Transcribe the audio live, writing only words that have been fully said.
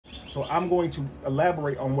So I'm going to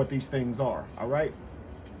elaborate on what these things are, all right?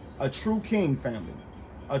 A true king, family.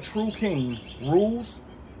 A true king rules,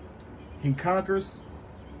 he conquers,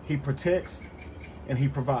 he protects, and he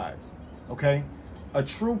provides, okay? A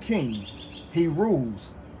true king, he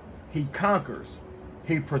rules, he conquers,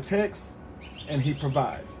 he protects, and he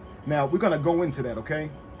provides. Now, we're going to go into that, okay?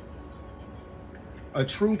 A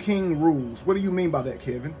true king rules. What do you mean by that,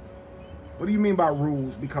 Kevin? What do you mean by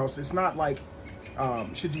rules? Because it's not like,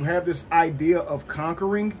 should you have this idea of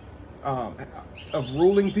conquering, of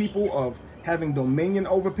ruling people, of having dominion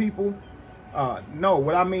over people? No,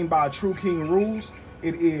 what I mean by a true king rules,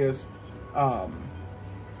 it is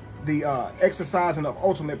the exercising of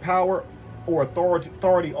ultimate power or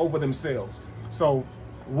authority over themselves. So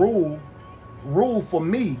rule for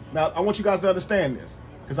me, now I want you guys to understand this,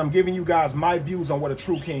 because I'm giving you guys my views on what a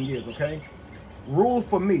true king is, okay? Rule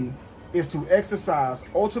for me is to exercise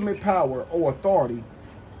ultimate power or authority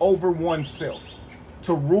over oneself.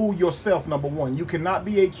 To rule yourself, number one. You cannot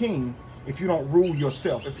be a king if you don't rule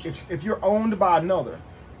yourself. If you're owned by another,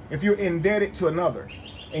 if you're indebted to another,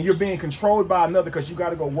 and you're being controlled by another because you got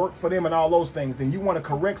to go work for them and all those things, then you want to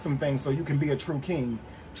correct some things so you can be a true king,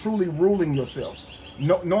 truly ruling yourself,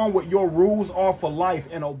 knowing what your rules are for life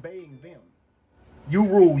and obeying them. You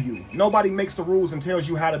rule you. Nobody makes the rules and tells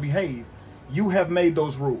you how to behave. You have made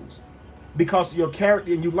those rules because your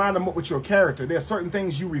character, and you line them up with your character. There are certain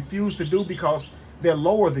things you refuse to do because they're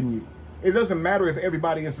lower than you. It doesn't matter if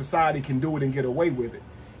everybody in society can do it and get away with it.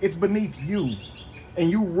 It's beneath you, and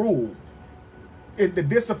you rule. The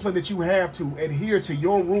discipline that you have to adhere to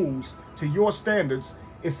your rules, to your standards,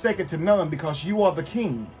 is second to none because you are the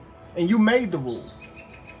king and you made the rule.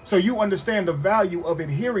 So you understand the value of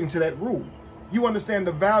adhering to that rule. You understand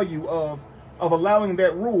the value of allowing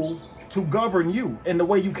that rule to govern you and the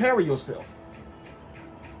way you carry yourself.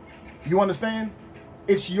 You understand?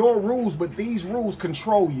 It's your rules, but these rules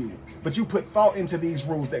control you. But you put thought into these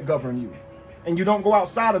rules that govern you. And you don't go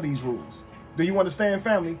outside of these rules. Do you understand,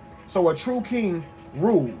 family? So a true king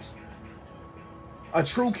rules. A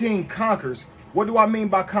true king conquers. What do I mean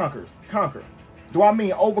by conquers? Conquer. Do I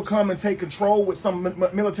mean overcome and take control with some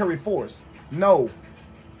military force? No.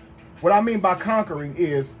 What I mean by conquering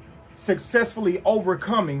is successfully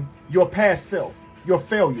overcoming your past self, your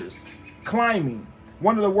failures, climbing.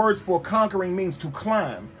 One of the words for conquering means to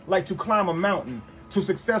climb, like to climb a mountain, to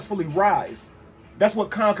successfully rise. That's what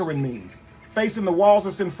conquering means. Facing the walls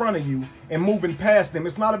that's in front of you and moving past them.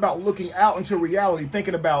 It's not about looking out into reality,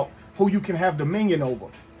 thinking about who you can have dominion over.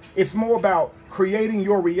 It's more about creating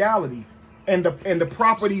your reality, and the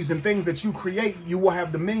properties and things that you create, you will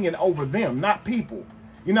have dominion over them, not people.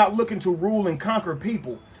 You're not looking to rule and conquer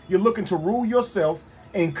people. You're looking to rule yourself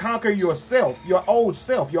and conquer yourself, your old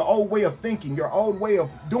way of thinking, your old way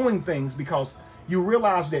of doing things, because you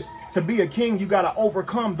realize that to be a king, you got to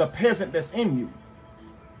overcome the peasant that's in you.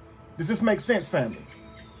 Does this make sense, family?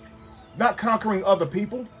 Not conquering other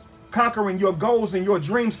people, conquering your goals and your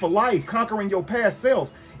dreams for life, conquering your past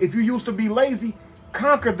self. If you used to be lazy,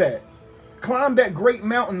 conquer that. Climb that great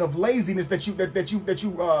mountain of laziness that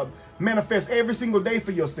you manifest every single day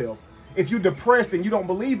for yourself. If you're depressed and you don't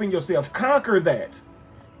believe in yourself, conquer that.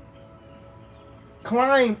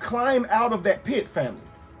 Climb out of that pit, family.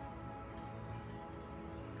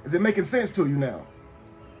 Is it making sense to you now?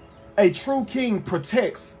 A true king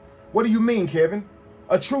protects. What do you mean, Kevin?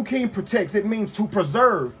 A true king protects. It means to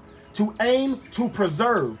preserve, to aim to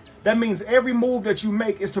preserve. That means every move that you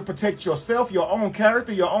make is to protect yourself, your own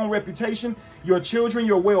character, your own reputation, your children,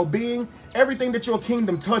 your well-being, everything that your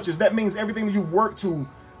kingdom touches. That means everything that you've worked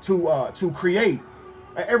to create,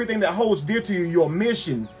 everything that holds dear to you, your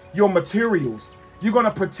mission, your materials. You're going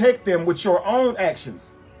to protect them with your own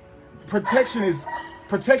actions. Protection,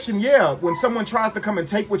 yeah. When someone tries to come and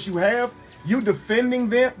take what you have, you defending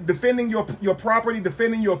them, defending your property,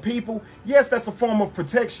 defending your people. Yes, that's a form of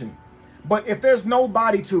protection. But if there's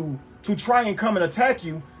nobody to try and come and attack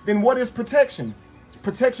you, then what is protection?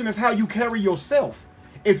 Protection is how you carry yourself.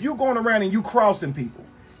 If you're going around and you crossing people,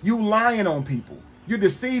 you lying on people, you're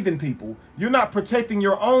deceiving people, you're not protecting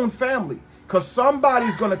your own family, because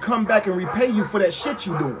somebody's going to come back and repay you for that shit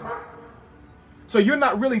you're doing. So you're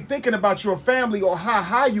not really thinking about your family or how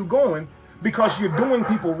high you're going, because you're doing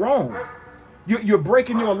people wrong. You're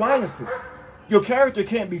breaking your alliances. Your character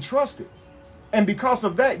can't be trusted. And because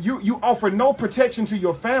of that, you offer no protection to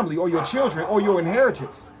your family or your children or your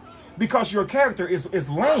inheritance, because your character is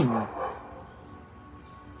lame.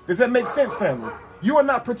 Does that make sense, family? You are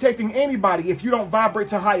not protecting anybody if you don't vibrate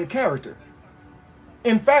to higher character.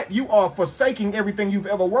 In fact, you are forsaking everything you've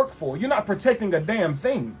ever worked for. You're not protecting a damn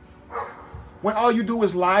thing when all you do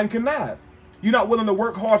is lie and connive. You're not willing to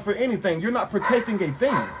work hard for anything. You're not protecting a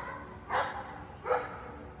thing.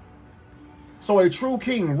 So a true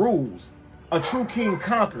king rules, a true king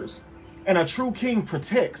conquers, and a true king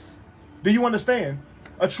protects. Do you understand?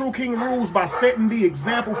 A true king rules by setting the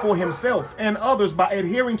example for himself and others by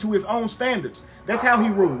adhering to his own standards. That's how he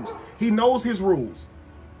rules. He knows his rules.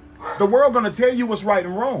 The world going to tell you what's right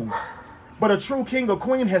and wrong. But a true king or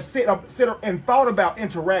queen has sit and thought about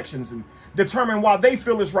interactions and determined why they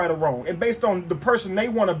feel is right or wrong. And based on the person they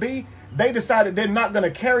want to be, they decided they're not going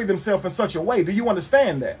to carry themselves in such a way. Do you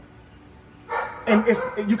understand that? And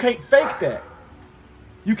you can't fake that.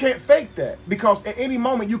 You can't fake that, because at any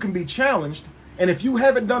moment you can be challenged. And if you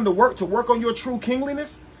haven't done the work to work on your true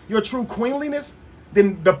kingliness, your true queenliness,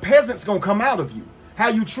 then the peasant's going to come out of you. How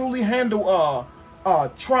you truly handle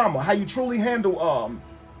trauma, how you truly handle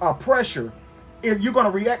pressure, if you're going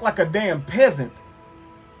to react like a damn peasant.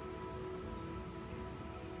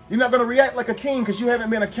 You're not going to react like a king because you haven't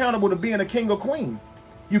been accountable to being a king or queen.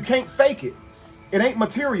 You can't fake it. It ain't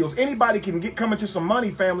materials. Anybody can come into some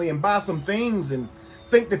money, family, and buy some things and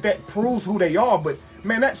think that that proves who they are. But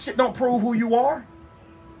man, that shit don't prove who you are.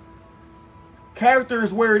 Character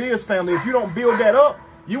is where it is, family. If you don't build that up,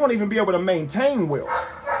 you won't even be able to maintain wealth.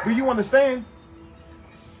 Do you understand?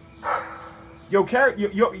 Your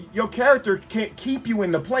character can't keep you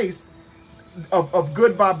in the place of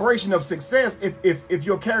good vibration of success if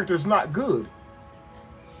your character is not good.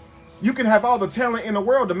 You can have all the talent in the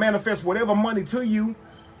world to manifest whatever money to you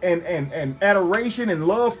and adoration and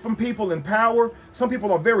love from people and power. Some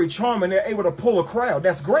people are very charming. They're able to pull a crowd.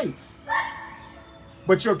 That's great.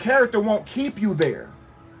 But your character won't keep you there.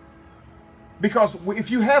 Because if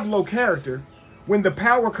you have low character, when the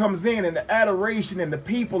power comes in and the adoration and the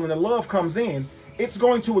people and the love comes in, it's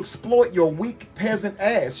going to exploit your weak peasant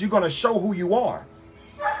ass. You're going to show who you are.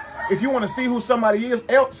 If you want to see who somebody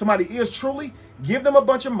is truly, give them a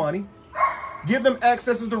bunch of money, give them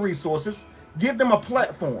access to the resources, give them a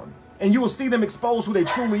platform, and you will see them expose who they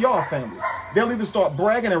truly are, family. They'll either start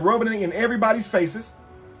bragging and rubbing it in everybody's faces,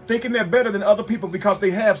 thinking they're better than other people because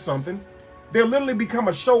they have something. They'll literally become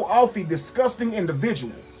a show-offy, disgusting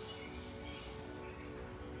individual.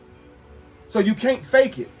 So you can't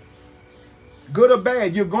fake it. Good or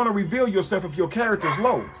bad, you're going to reveal yourself if your character is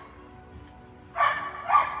low.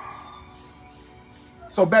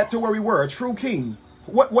 So back to where we were, a true king.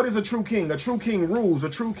 What is a true king? A true king rules, a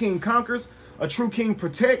true king conquers, a true king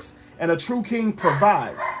protects, and a true king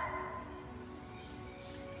provides.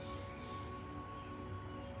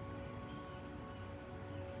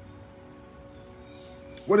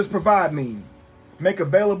 What does provide mean? Make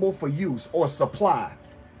available for use or supply.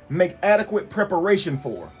 Make adequate preparation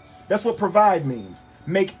for. That's what provide means.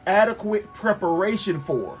 Make adequate preparation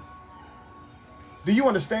for. Do you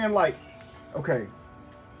understand? Like, okay,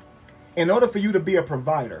 in order for you to be a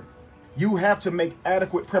provider, you have to make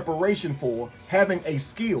adequate preparation for having a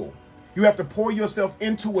skill. You have to pour yourself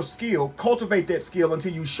into a skill, cultivate that skill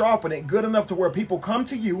until you sharpen it good enough to where people come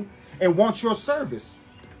to you and want your service.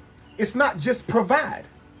 It's not just provide.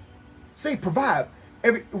 See, provide.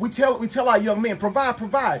 We tell our young men,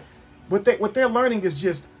 provide. What they're learning is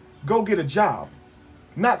just go get a job,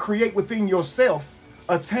 not create within yourself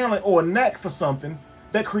a talent or a knack for something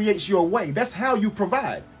that creates your way. That's how you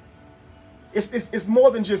provide. It's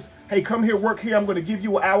more than just, hey, come here, work here, I'm going to give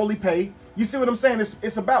you an hourly pay. You see what I'm saying?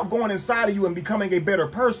 It's about going inside of you and becoming a better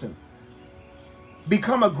person.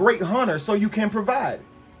 Become a great hunter so you can provide.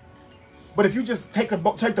 But if you just take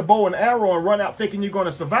the bow and arrow and run out thinking you're going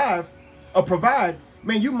to survive or provide,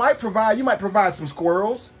 man, you might provide some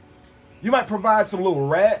squirrels. You might provide some little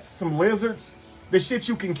rats, some lizards, the shit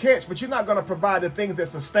you can catch, but you're not going to provide the things that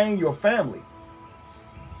sustain your family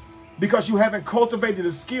because you haven't cultivated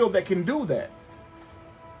a skill that can do that.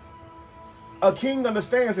 A king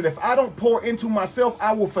understands that if I don't pour into myself,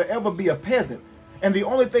 I will forever be a peasant. And the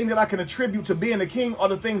only thing that I can attribute to being a king are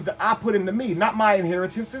the things that I put into me, not my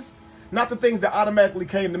inheritances, not the things that automatically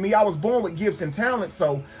came to me. I was born with gifts and talents,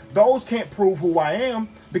 so those can't prove who I am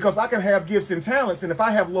because I can have gifts and talents, and if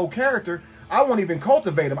I have low character, I won't even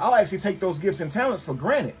cultivate them. I'll actually take those gifts and talents for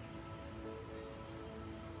granted.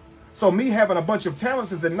 So me having a bunch of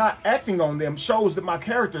talents and not acting on them shows that my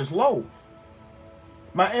character is low.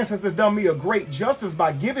 My ancestors done me a great justice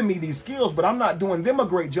by giving me these skills, but I'm not doing them a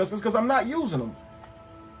great justice because I'm not using them.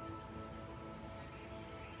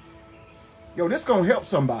 Yo, this gonna help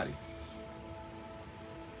somebody.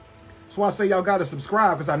 That's why I say y'all gotta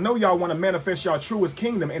subscribe, because I know y'all want to manifest your truest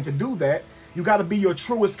kingdom, and to do that, you gotta be your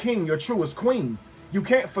truest king, your truest queen. You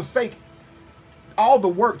can't forsake all the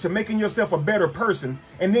work to making yourself a better person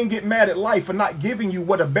and then get mad at life for not giving you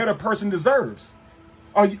what a better person deserves.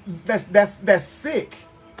 Are you, that's sick.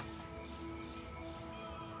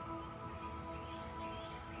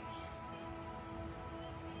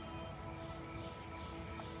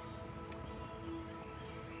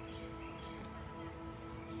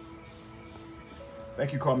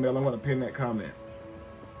 Thank you, Carmel. I'm going to pin that comment.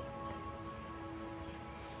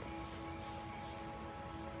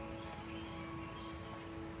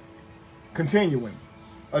 Continuing.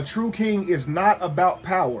 A true king is not about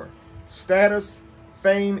power, status,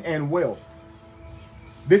 fame, and wealth.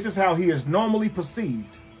 This is how he is normally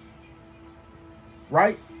perceived.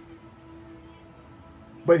 Right?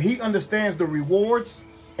 But he understands the rewards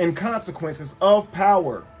and consequences of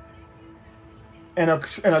power. And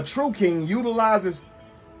a true king utilizes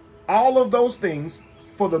all of those things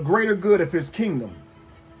for the greater good of his kingdom.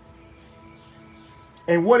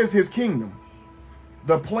 And what is his kingdom?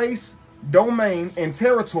 The place, domain, and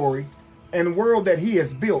territory and world that he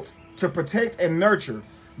has built to protect and nurture,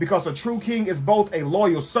 because a true king is both a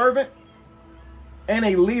loyal servant and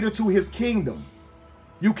a leader to his kingdom.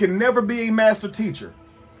 You can never be a master teacher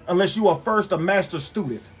unless you are first a master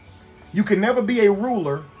student. You can never be a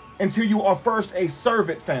ruler until you are first a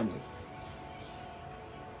servant family.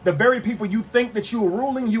 The very people you think that you are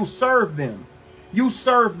ruling, you serve them. You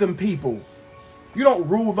serve them people. You don't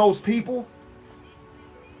rule those people.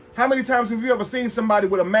 How many times have you ever seen somebody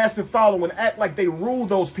with a massive following act like they rule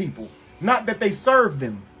those people? Not that they serve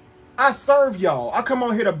them. I serve y'all. I come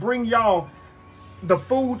on here to bring y'all the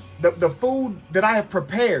food, the food that I have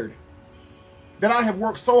prepared, that I have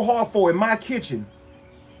worked so hard for in my kitchen.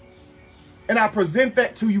 And I present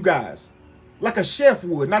that to you guys like a chef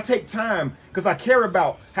would. And I take time because I care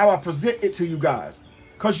about how I present it to you guys.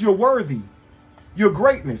 Because you're worthy. You're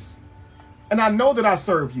greatness. And I know that I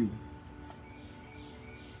serve you.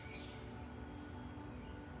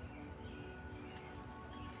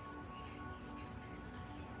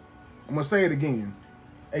 I'm going to say it again.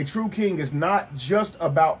 A true king is not just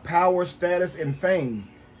about power, status, and fame,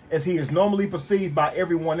 as he is normally perceived by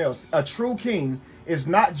everyone else. A true king is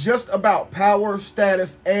not just about power,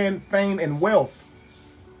 status, and fame and wealth.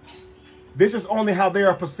 This is only how they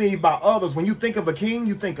are perceived by others. When you think of a king,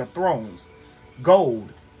 you think of thrones,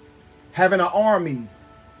 gold, having an army,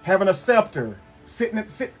 having a scepter,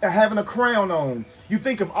 having a crown on. You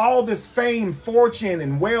think of all this fame, fortune,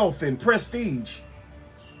 and wealth and prestige.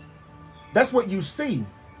 That's what you see.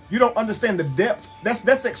 You don't understand the depth.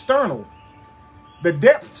 That's external. The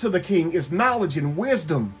depth to the king is knowledge and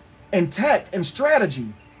wisdom and tact and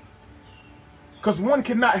strategy. Because one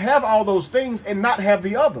cannot have all those things and not have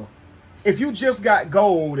the other. If you just got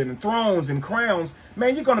gold and thrones and crowns,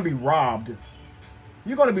 man, you're going to be robbed.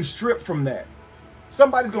 You're going to be stripped from that.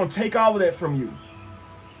 Somebody's going to take all of that from you.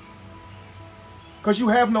 Because you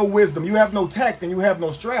have no wisdom, you have no tact, and you have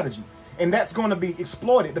no strategy. And that's going to be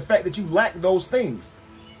exploited, the fact that you lack those things.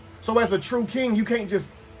 So as a true king, you can't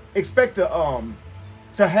just expect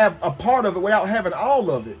to have a part of it without having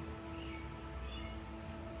all of it.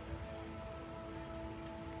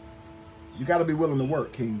 You got to be willing to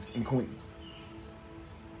work, kings and queens.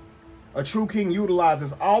 A true king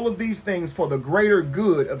utilizes all of these things for the greater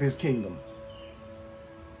good of his kingdom.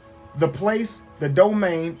 The place, the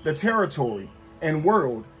domain, the territory, and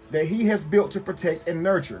world that he has built to protect and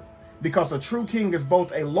nurture. Because a true king is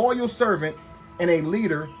both a loyal servant and a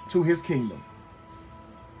leader to his kingdom.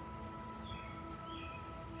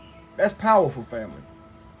 That's powerful, family.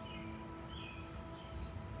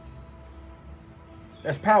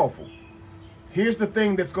 That's powerful. Here's the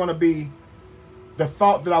thing that's going to be the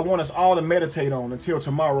thought that I want us all to meditate on until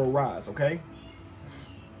tomorrow rise, okay?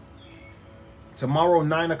 Tomorrow,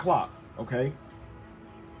 9 o'clock, okay?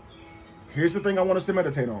 Here's the thing I want us to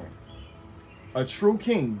meditate on. A true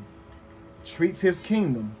king treats his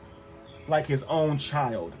kingdom like his own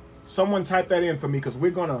child. Someone type that in for me, because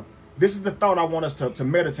this is the thought I want us to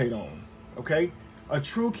meditate on, okay? A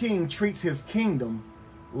true king treats his kingdom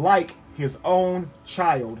like his own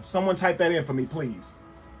child. Someone type that in for me, please.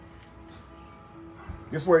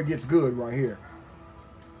 This is where it gets good right here.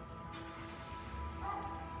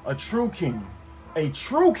 A true king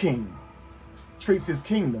treats his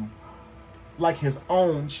kingdom like his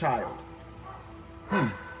own child.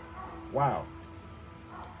 Wow.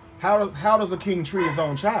 How does a king treat his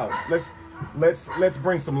own child? Let's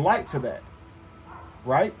bring some light to that.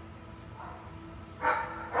 Right?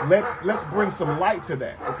 Let's bring some light to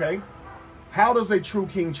that, okay? How does a true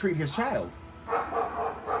king treat his child?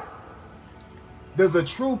 Does a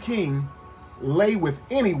true king lay with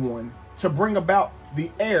anyone to bring about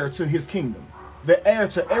the heir to his kingdom? The heir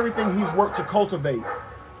to everything he's worked to cultivate?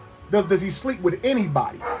 Does he sleep with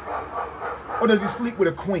anybody? Or does he sleep with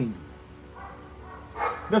a queen?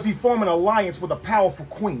 does he form an alliance with a powerful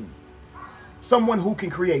queen? Someone who can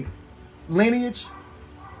create lineage,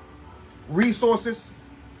 resources,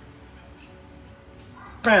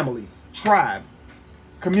 family, tribe,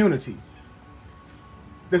 community.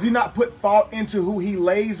 Does he not put thought into who he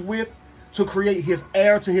lays with to create his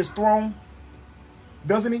heir to his throne?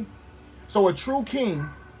 Doesn't he? So a true king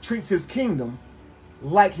treats his kingdom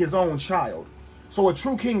like his own child. So a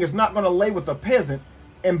true king is not going to lay with a peasant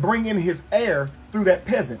and bring in his heir through that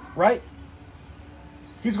peasant, right?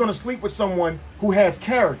 He's going to sleep with someone who has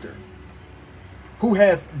character, who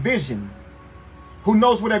has vision, who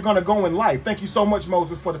knows where they're going to go in life. Thank you so much,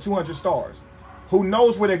 Moses, for the 200 stars. Who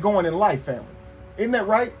knows where they're going in life, family. Isn't that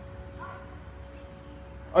right?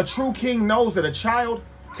 A true king knows that a child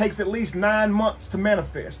takes at least 9 months to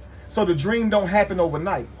manifest. So the dream don't happen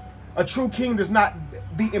overnight. A true king does not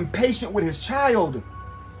be impatient with his child.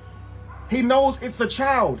 He knows it's a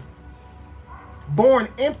child born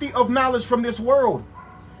empty of knowledge from this world.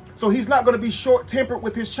 So he's not going to be short-tempered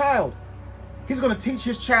with his child. He's going to teach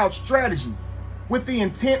his child strategy with the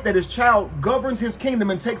intent that his child governs his kingdom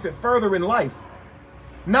and takes it further in life.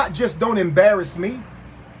 Not just don't embarrass me.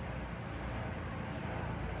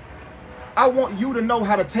 I want you to know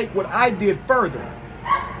how to take what I did further.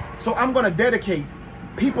 So I'm going to dedicate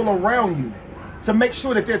people around you to make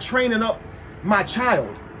sure that they're training up my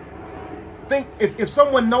child. Think if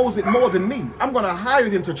someone knows it more than me, I'm going to hire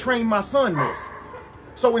them to train my son this.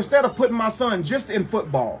 So instead of putting my son just in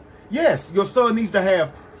football, yes, your son needs to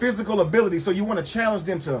have physical ability, so you want to challenge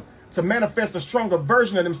them to manifest a stronger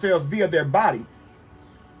version of themselves via their body.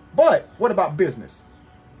 But what about business?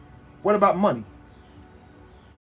 What about money?